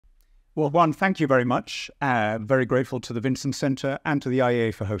Well, one, thank you very much. Very grateful to the Vinson Centre and to the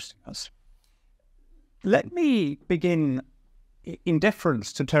IAA for hosting us. Let me begin in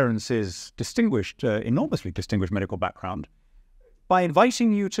deference to Terence's distinguished, enormously distinguished medical background by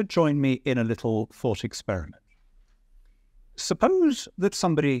inviting you to join me in a little thought experiment. Suppose that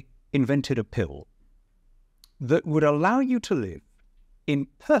somebody invented a pill that would allow you to live in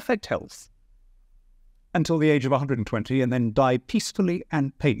perfect health until the age of 120 and then die peacefully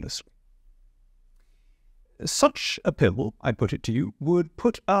and painlessly. Such a pill, I put it to you, would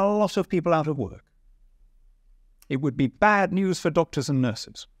put a lot of people out of work. It would be bad news for doctors and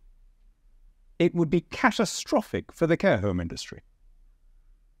nurses. It would be catastrophic for the care home industry.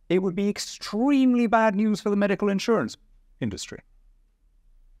 It would be extremely bad news for the medical insurance industry.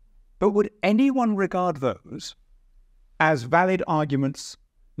 But would anyone regard those as valid arguments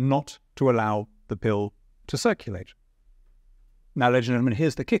not to allow the pill to circulate? Now, ladies and gentlemen,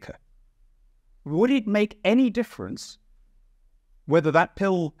 here's the kicker. Would it make any difference whether that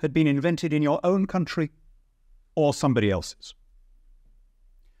pill had been invented in your own country or somebody else's?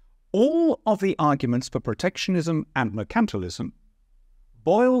 All of the arguments for protectionism and mercantilism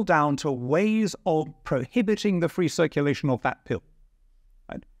boil down to ways of prohibiting the free circulation of that pill.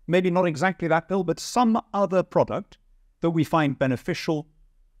 Right? Maybe not exactly that pill, but some other product that we find beneficial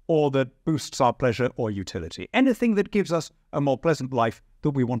or that boosts our pleasure or utility. Anything that gives us a more pleasant life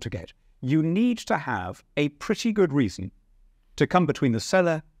that we want to get. You need to have a pretty good reason to come between the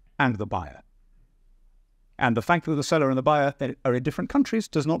seller and the buyer. And the fact that the seller and the buyer are in different countries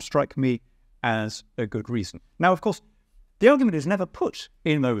does not strike me as a good reason. Now, of course, the argument is never put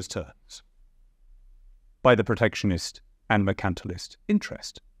in those terms by the protectionist and mercantilist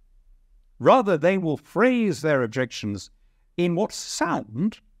interest. Rather, they will phrase their objections in what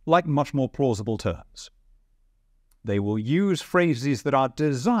sound like much more plausible terms. They will use phrases that are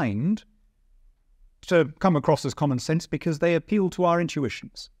designed to come across as common sense because they appeal to our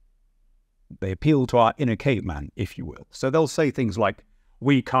intuitions. They appeal to our inner caveman, if you will. So they'll say things like,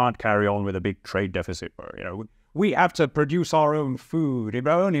 we can't carry on with a big trade deficit, or, we have to produce our own food. It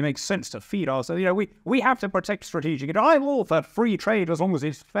only makes sense to feed ourselves. We have to protect strategic. I'm all for free trade as long as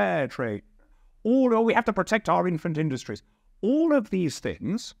it's fair trade. We have to protect our infant industries. All of these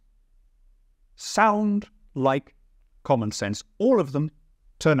things sound like common sense. All of them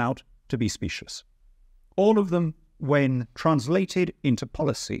turn out to be specious. All of them, when translated into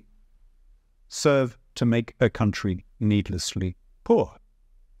policy, serve to make a country needlessly poor.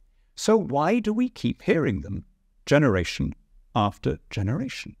 So why do we keep hearing them generation after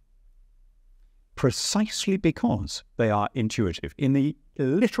generation? Precisely because they are intuitive. In the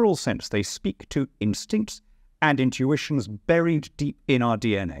literal sense, they speak to instincts and intuitions buried deep in our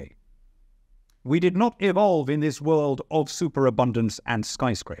DNA. We did not evolve in this world of superabundance and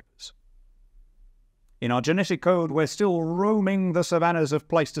skyscrapers. In our genetic code, we're still roaming the savannas of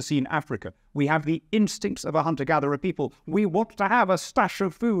Pleistocene Africa. We have the instincts of a hunter-gatherer people. We want to have a stash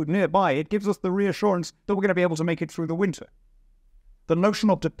of food nearby. It gives us the reassurance that we're going to be able to make it through the winter. The notion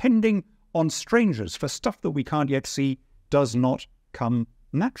of depending on strangers for stuff that we can't yet see does not come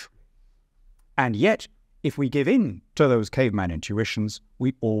naturally. And yet, if we give in to those caveman intuitions,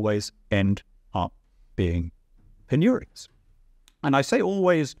 we always end up being penurious. And I say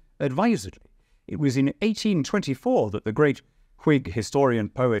always advisedly. It was in 1824 that the great Whig historian,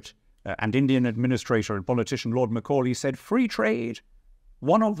 poet, and Indian administrator and politician Lord Macaulay said, free trade,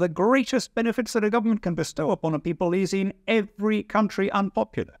 one of the greatest benefits that a government can bestow upon a people, is in every country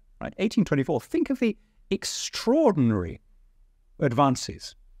unpopular. Right? 1824. Think of the extraordinary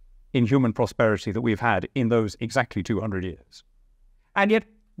advances in human prosperity that we've had in those exactly 200 years. And yet,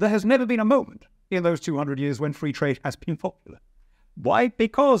 there has never been a moment in those 200 years when free trade has been popular. Why?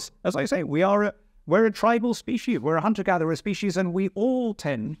 Because, as I say, we're a tribal species, we're a hunter-gatherer species, and we all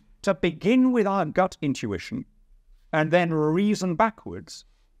tend to begin with our gut intuition and then reason backwards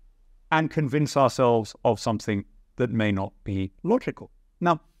and convince ourselves of something that may not be logical.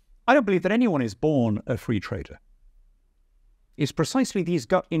 Now, I don't believe that anyone is born a free trader. It's precisely these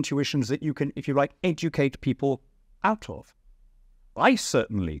gut intuitions that you can, if you like, educate people out of. I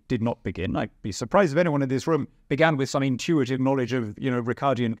certainly did not begin. I'd be surprised if anyone in this room began with some intuitive knowledge of,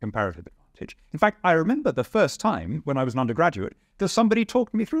 Ricardian comparative advantage. In fact, I remember the first time when I was an undergraduate that somebody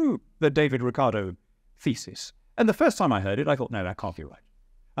talked me through the David Ricardo thesis. And the first time I heard it, I thought, no, that can't be right.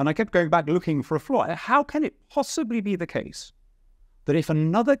 And I kept going back looking for a flaw. How can it possibly be the case that if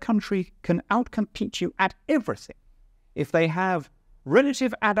another country can outcompete you at everything, if they have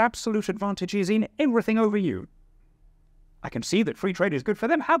relative and absolute advantages in everything over you, I can see that free trade is good for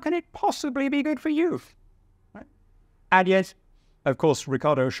them. How can it possibly be good for you? Right? And yet, of course,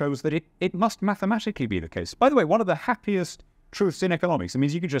 Ricardo shows that it must mathematically be the case. By the way, one of the happiest truths in economics, it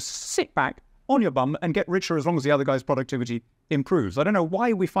means you can just sit back on your bum and get richer as long as the other guy's productivity improves. I don't know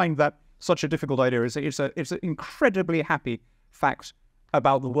why we find that such a difficult idea. It's an incredibly happy fact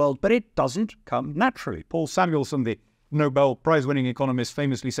about the world, but it doesn't come naturally. Paul Samuelson, the Nobel Prize-winning economist,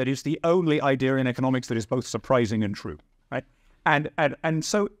 famously said it's the only idea in economics that is both surprising and true, right? And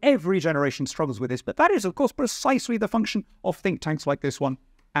so every generation struggles with this, but that is, of course, precisely the function of think tanks like this one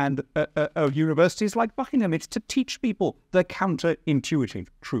and of universities like Buckingham. It's to teach people the counterintuitive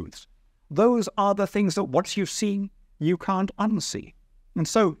truths. Those are the things that once you've seen, you can't unsee. And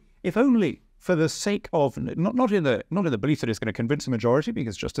so, if only for the sake of, not in the belief that it's going to convince a majority,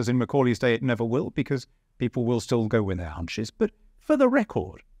 because just as in Macaulay's day, it never will, because people will still go with their hunches, but for the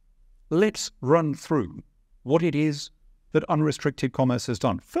record, let's run through what it is that unrestricted commerce has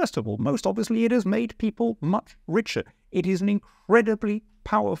done. First of all, most obviously, it has made people much richer. It is an incredibly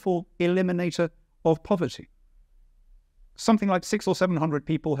powerful eliminator of poverty. Something like 600 or 700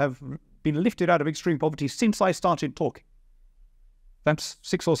 people have been lifted out of extreme poverty since I started talking. That's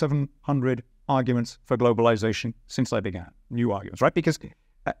 600 or 700 arguments for globalization since I began. New arguments, right? Because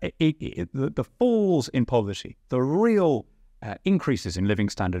the falls in poverty, the real increases in living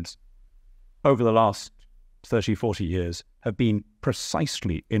standards over the last 30, 40 years have been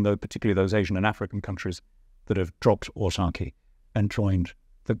precisely in particularly those Asian and African countries that have dropped autarky and joined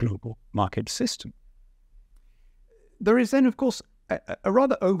the global market system. There is then, of course, a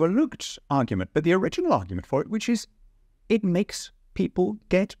rather overlooked argument, but the original argument for it, which is it makes people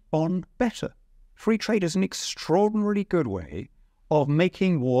get on better. Free trade is an extraordinarily good way of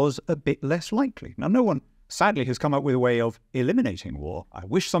making wars a bit less likely. Now, no one, sadly, has come up with a way of eliminating war. I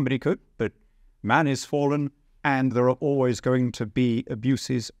wish somebody could, but man is fallen, and there are always going to be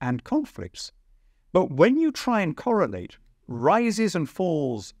abuses and conflicts. But when you try and correlate rises and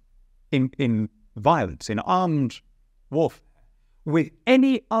falls in violence, in armed warfare, with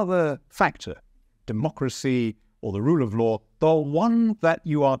any other factor, democracy or the rule of law, the one that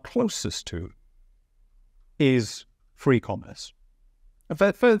you are closest to is free commerce.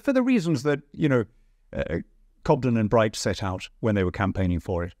 For the reasons that, Cobden and Bright set out when they were campaigning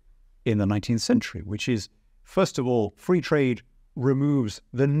for it in the 19th century, which is, first of all, free trade removes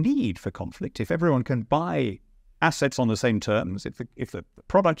the need for conflict. If everyone can buy assets on the same terms, if the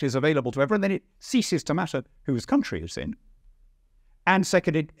product is available to everyone, then it ceases to matter whose country it's in. And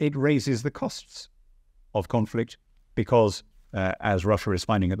second, it raises the costs of conflict because, as Russia is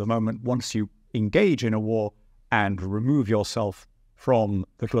finding at the moment, once you engage in a war and remove yourself from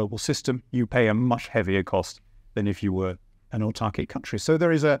the global system, you pay a much heavier cost than if you were an autarkic country. So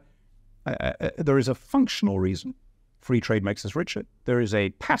there is a functional reason free trade makes us richer. There is a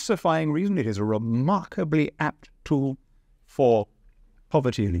pacifying reason. It is a remarkably apt tool for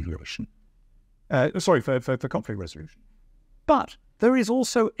poverty alleviation. For conflict resolution. But there is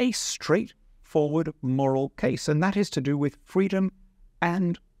also a straightforward moral case, and that is to do with freedom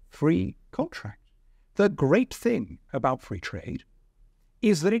and free contract. The great thing about free trade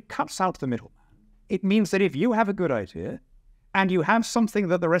is that it cuts out the middleman. It means that if you have a good idea and you have something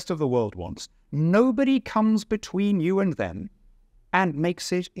that the rest of the world wants, nobody comes between you and them and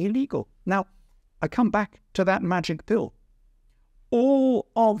makes it illegal. Now, I come back to that magic pill. All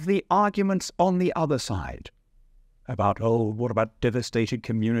of the arguments on the other side about, what about devastated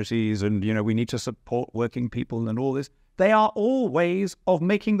communities and, we need to support working people and all this, they are all ways of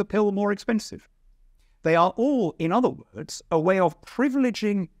making the pill more expensive. They are all, in other words, a way of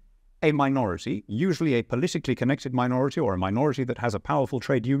privileging a minority, usually a politically connected minority or a minority that has a powerful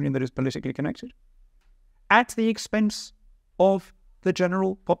trade union that is politically connected, at the expense of the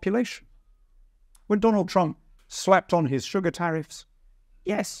general population. When Donald Trump slapped on his sugar tariffs,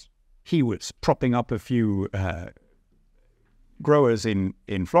 yes, he was propping up a few growers in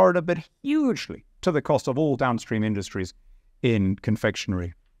Florida, but hugely to the cost of all downstream industries in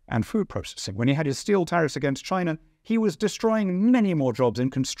confectionery and food processing. When he had his steel tariffs against China, he was destroying many more jobs in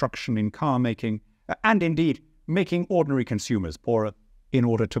construction, in car making, and indeed making ordinary consumers poorer in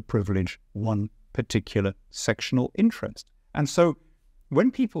order to privilege one particular sectional interest. And so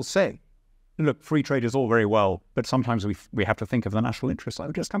when people say, look, free trade is all very well, but sometimes we have to think of the national interest, I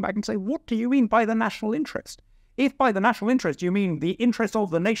would just come back and say, what do you mean by the national interest? If by the national interest you mean the interest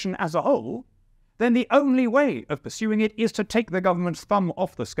of the nation as a whole, then the only way of pursuing it is to take the government's thumb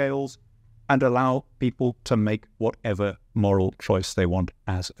off the scales and allow people to make whatever moral choice they want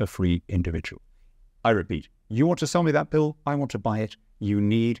as a free individual. I repeat, you want to sell me that pill, I want to buy it. You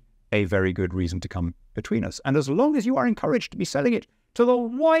need a very good reason to come between us. And as long as you are encouraged to be selling it to the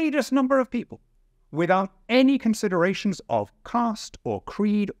widest number of people, without any considerations of caste or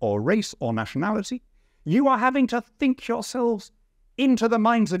creed or race or nationality. You are having to think yourselves into the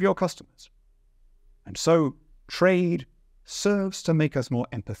minds of your customers. And so trade serves to make us more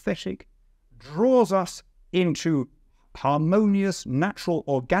empathetic, draws us into harmonious, natural,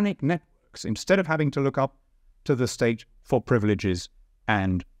 organic networks instead of having to look up to the state for privileges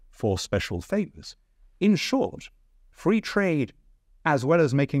and for special favors. In short, free trade, as well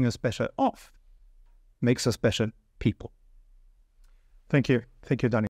as making us better off, makes us better people. Thank you. Thank you, Danny.